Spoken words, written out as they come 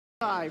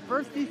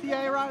First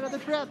DCA ride of the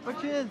trip,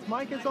 which is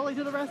Mike and Sully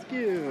to the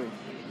rescue.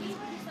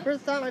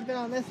 First time I've been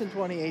on this in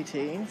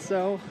 2018,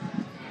 so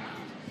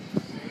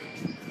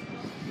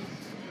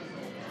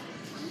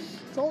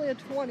it's only a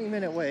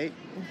 20-minute wait,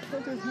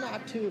 which is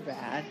not too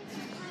bad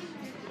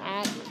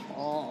at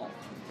all.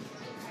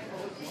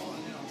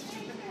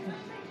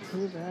 Not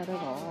too bad at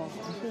all.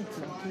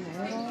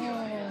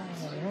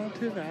 Not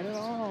too bad at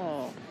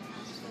all.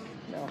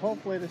 Now,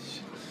 hopefully this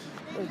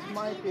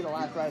might be the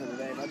last ride of the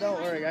day, but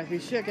don't worry, guys. We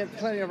should get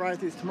plenty of rides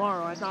these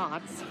tomorrow at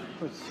Knott's,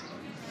 which,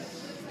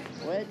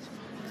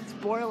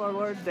 spoiler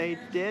alert, they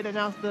did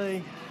announce the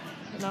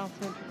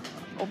announcement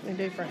opening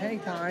day for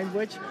Hang Time,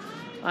 which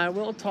I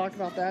will talk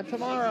about that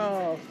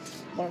tomorrow.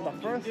 One of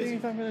the first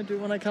things I'm going to do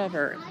when I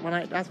cover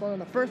it. That's one of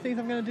the first things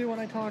I'm going to do when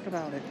I talk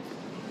about it.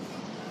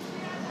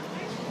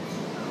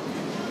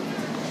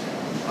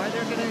 Are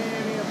there going to be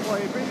any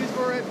employee previews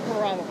for it?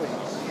 Probably.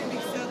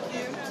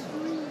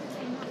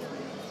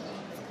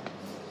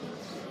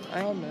 I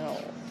don't know.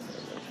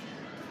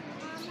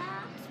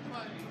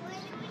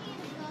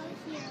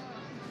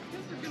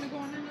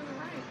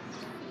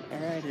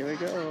 Alright, here we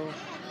go.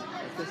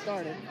 Let's get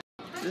started.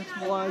 This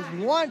was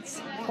once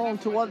home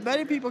to what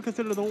many people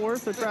consider the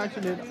worst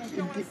attraction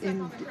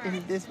in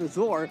this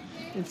resort,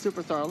 in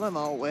Superstar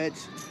Limo,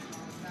 which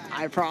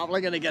I'm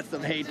probably going to get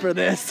some hate for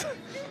this.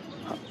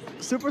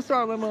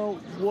 Superstar Limo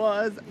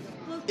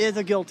is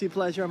a guilty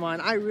pleasure of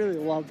mine. I really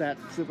love that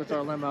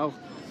Superstar Limo.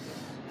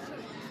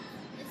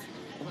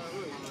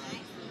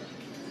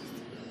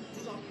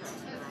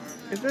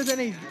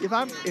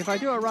 If I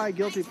do a ride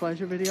guilty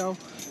pleasure video,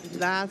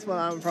 that's what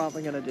I'm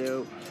probably gonna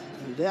do.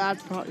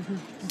 That's probably. I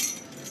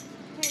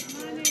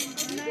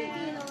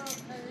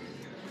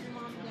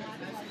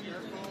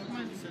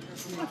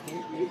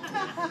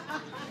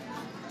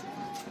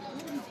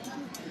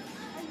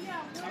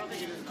don't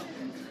think it is though.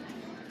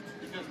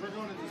 Because we're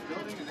going to this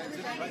building and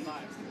exit right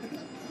by.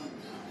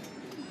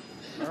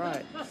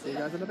 Alright, see you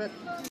guys in a bit.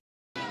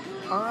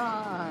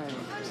 Alright,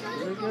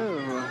 here we go.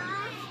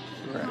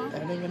 We're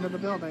heading into the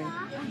building.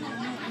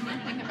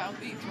 Nothing about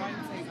these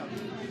rides I go.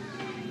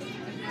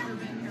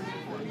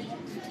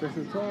 This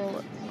is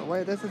all the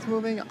way this is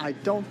moving. I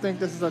don't think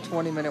this is a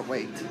 20-minute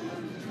wait.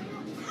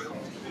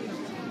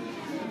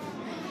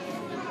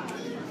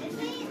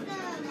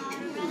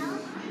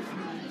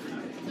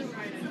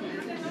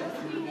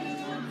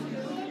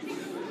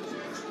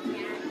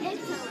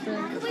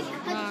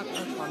 Not a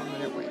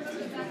 20-minute wait.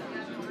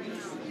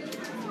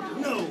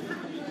 No!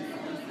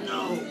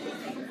 No!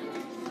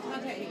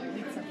 Okay.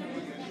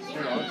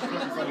 Here, I'll just put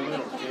it in front of the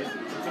wheel, okay? Put it in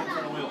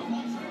front of the wheel.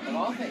 Of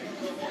all things.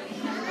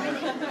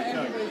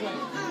 Everybody's like,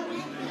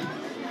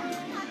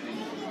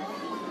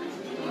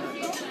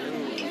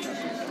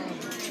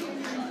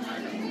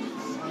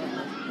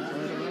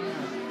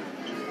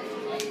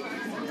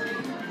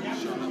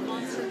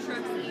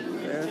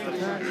 There's the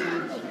taxi.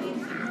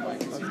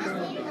 Let's go.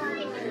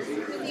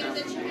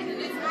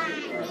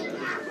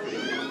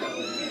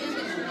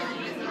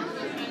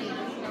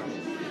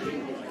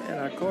 And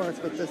of course,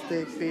 with this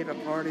big beat a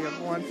party of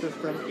one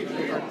system,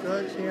 there's a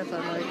good chance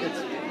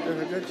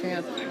there's a good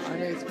chance I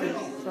may screw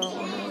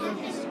someone over.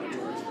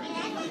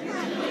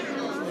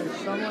 There's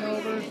someone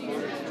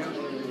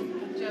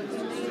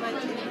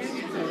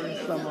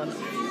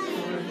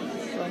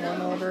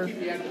over.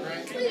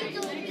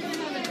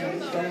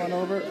 There's someone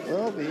over.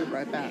 We'll be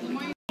right back.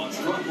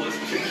 Metropolis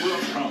Chamber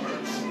of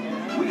Commerce.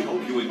 We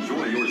hope you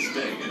enjoy your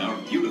stay in our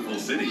beautiful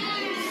city.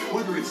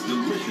 Whether it's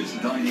delicious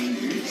dining,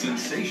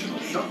 sensational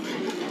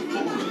shopping,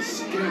 or a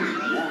scary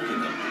walk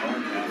in the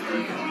park after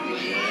dark,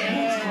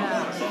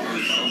 Metropolis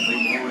offers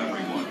something for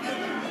everyone.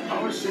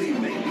 Our city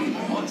may be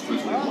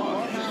monstrously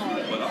large,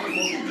 but our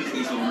local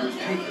business owners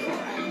take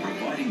pride in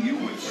providing you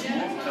with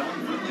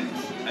small-town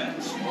friendliness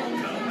and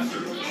small-town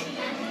research.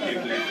 If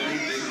there's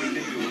anything we can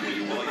do for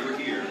you while you're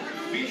here,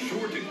 be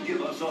sure to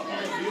give us a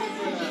holler.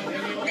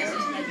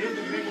 Welcome to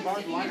the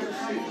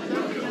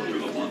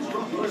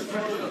Metropolis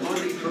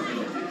Metropolitan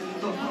Terminal.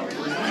 The harbor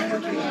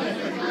is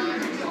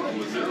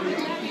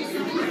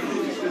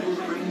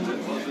trains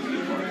and buses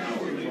depart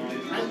hourly.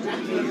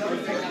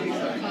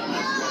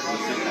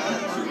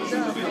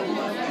 Services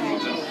available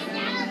anytime.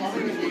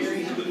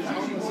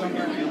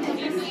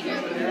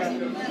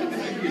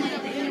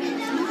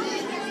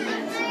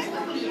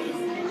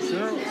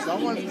 Sure,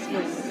 someone's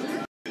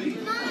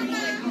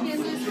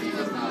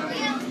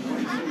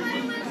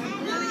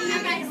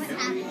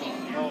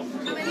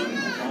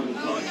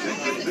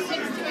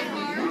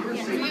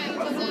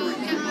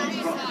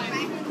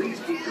Please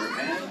keep your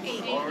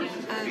hands, arms,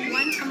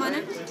 one, come on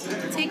up.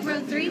 Take row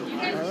 3. all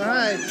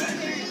right.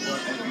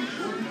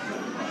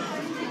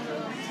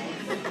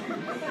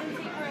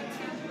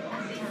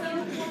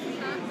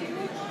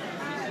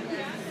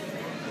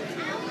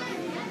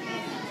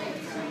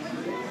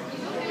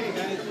 Okay,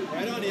 guys,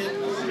 right on in,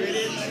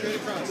 straight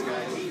across,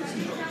 guys.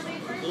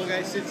 Little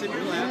guy sits in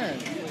your lap.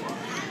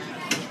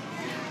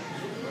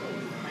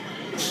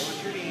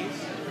 Watch your knees.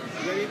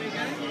 You ready, big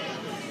guy?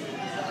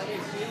 Okay,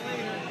 see you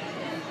later.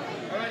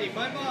 Alrighty,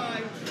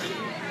 bye-bye.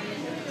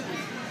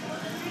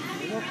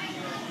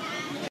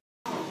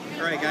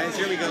 right, guys,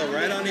 here we go.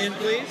 Right on in,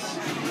 please.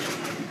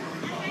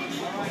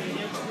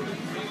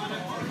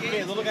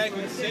 Okay, little guy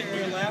can sit in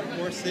your lap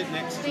or sit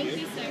next to you.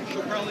 Thank you, sir.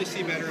 She'll probably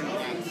see better in the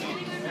lap. So.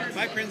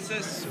 Bye,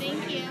 princess.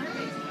 Thank you.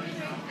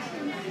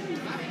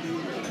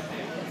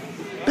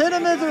 Pit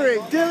of misery,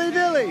 dilly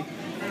dilly.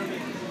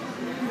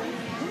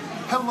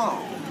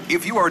 Hello.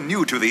 If you are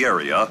new to the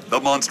area, the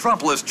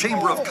Monstropolis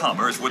Chamber of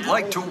Commerce would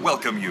like to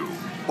welcome you.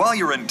 While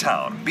you're in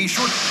town, be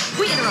sure...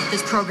 We interrupt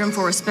this program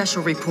for a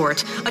special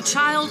report. A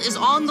child is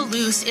on the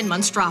loose in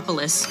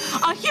Monstropolis.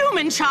 A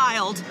human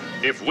child!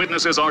 If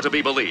witnesses are to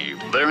be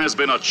believed, there has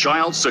been a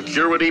child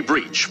security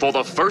breach for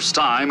the first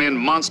time in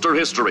monster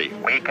history.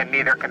 We can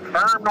neither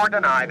confirm nor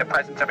deny the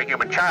presence of a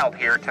human child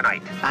here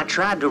tonight. I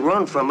tried to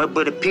run from it,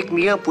 but it picked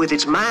me up with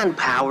its mind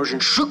powers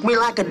and shook me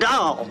like a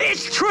doll.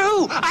 It's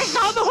true! I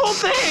saw the whole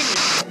thing!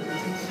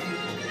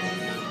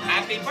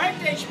 Happy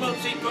birthday,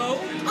 Schmoozy Boo!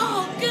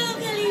 Oh,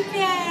 googly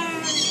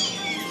bear!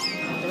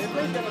 Can we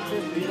please get a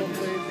Chris Beetle,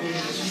 please?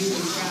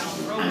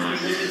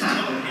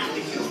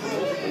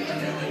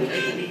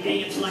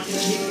 Dance like a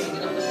chicken. My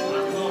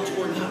thoughts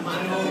were not my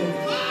own.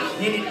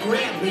 Then it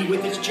grabbed me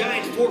with its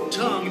giant forked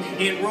tongue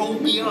and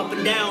rolled me up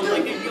and down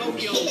like a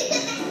yo-yo.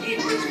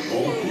 It was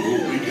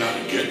Oh, we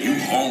gotta get you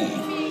home.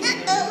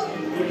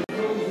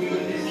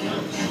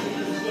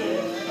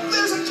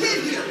 There's a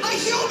kid here! A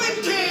human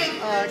kid!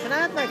 Can I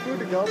have my food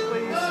to go,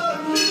 please?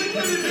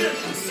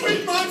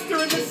 Sweet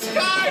monster in the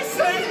sky,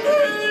 save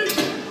me!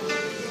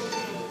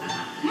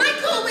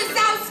 Michael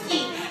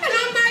Wazowski, and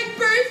on my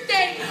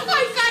birthday,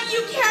 I thought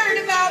you cared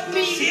about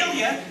me.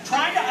 Celia,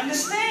 trying to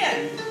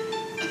understand.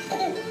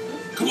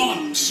 Come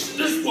on,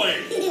 this way.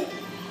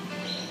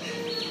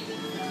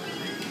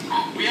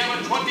 We have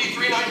a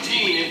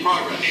 2319 in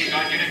progress.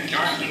 Got it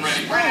charged and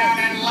ready. Spread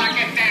and lock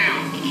it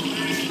down.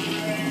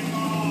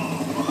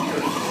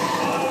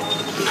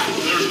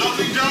 There's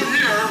nothing down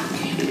here.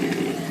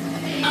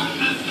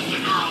 This is the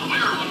girl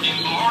we're looking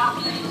for.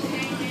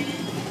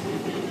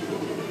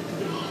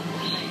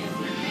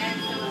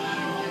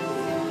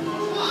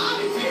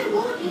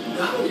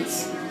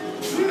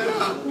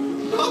 Yeah,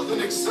 nothing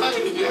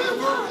exciting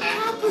ever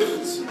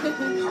happens.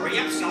 Hurry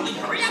up, Sully,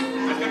 hurry up.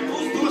 I've got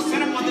Boo's to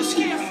set up on the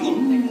scare floor.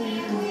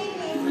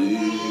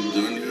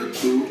 Done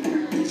yet, Boo?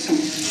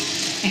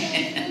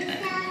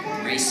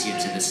 Race you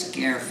to the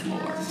scare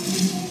floor.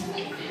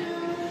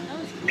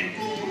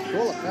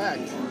 Cool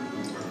effect.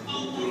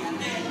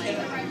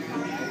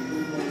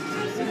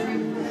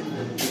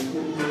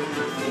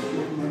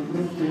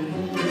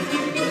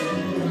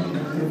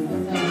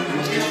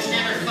 You'll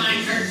never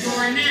find her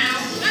door now.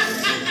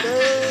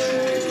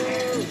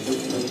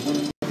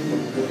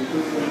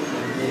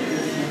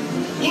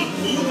 Look,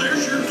 Boo,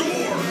 there's your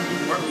door.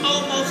 We're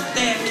almost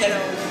there,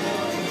 kiddo.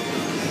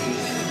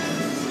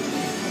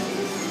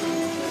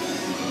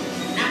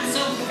 Not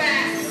so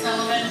fast,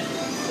 Sullivan.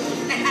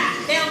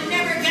 They'll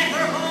never get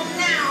her home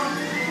now.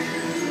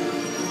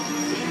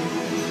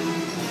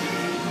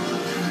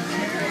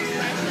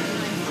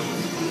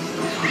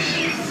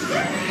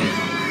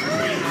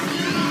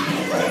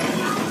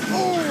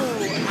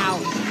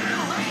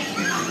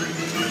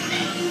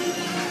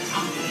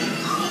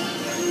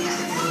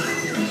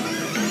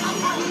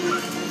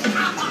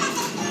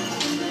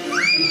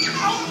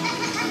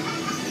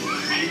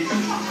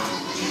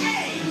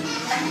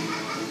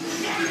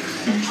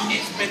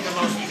 It's been the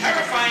most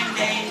terrifying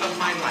day of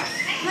my life.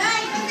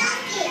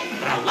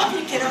 But I love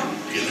you, kiddo.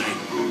 Good night,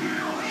 Boo.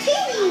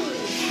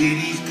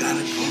 Kitty's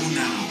gotta go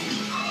now.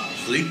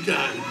 Sleep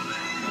time.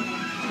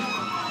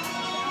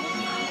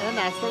 And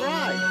that's the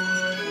ride.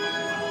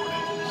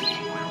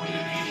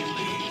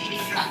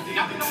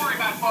 Nothing to worry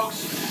about,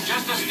 folks.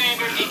 Just a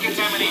standard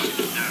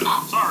decontamination.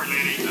 Sorry,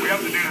 lady. We have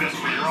to do this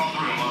when you're all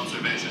through.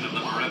 Observation of the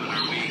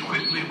perimeter, we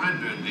quickly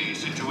rendered the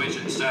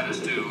situation status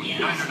to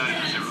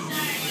 990.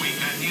 We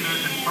can neither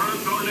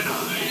confirm nor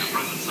deny the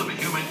presence of a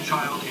human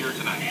child here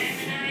tonight.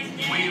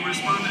 We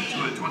responded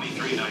to a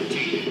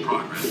 2319 in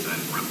progress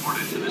and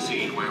reported to the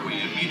scene where we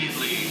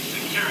immediately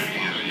secured the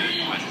area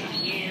in question.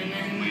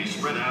 We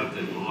spread out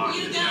and locked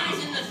it down.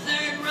 in the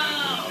third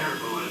row.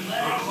 Careful and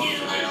What a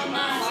cute little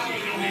monster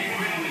you have.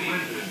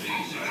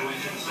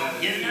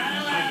 You're not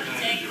allowed to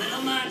take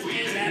little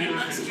monsters out of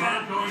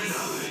Monstropolis.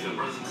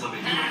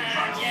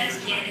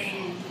 Just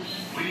kidding.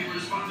 We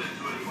responded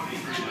to a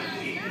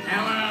 2319.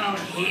 Hello,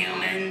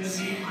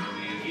 humans.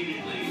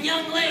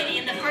 Young lady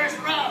in the first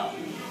row.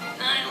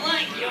 I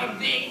like your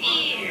big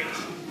ears.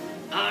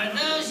 Are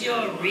those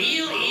your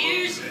real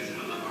ears?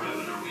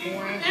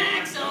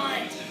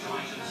 Excellent.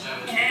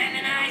 Have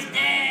a nice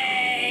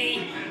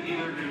day.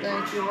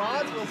 Thank you,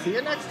 Rods. We'll see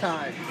you next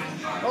time.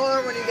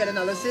 Or when you get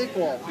another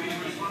sequel.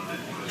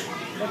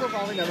 Which will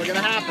probably never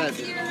gonna happen.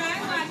 See you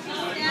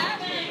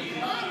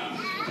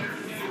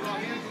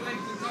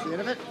in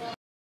a bit.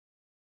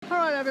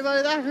 Alright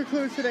everybody, that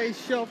concludes today's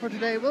show for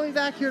today. We'll be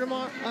back here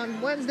tomorrow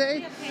on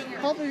Wednesday.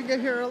 Hopefully we can get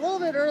here a little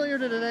bit earlier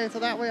today so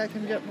that way I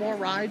can get more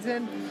rides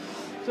in.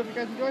 So if you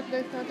guys enjoyed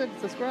today's content,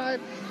 subscribe,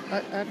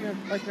 like me on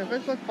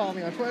Facebook, follow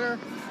me on Twitter.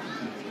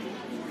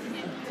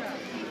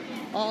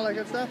 all that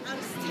good stuff.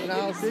 And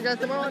I'll see you guys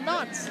tomorrow on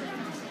Knots.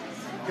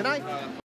 Good night.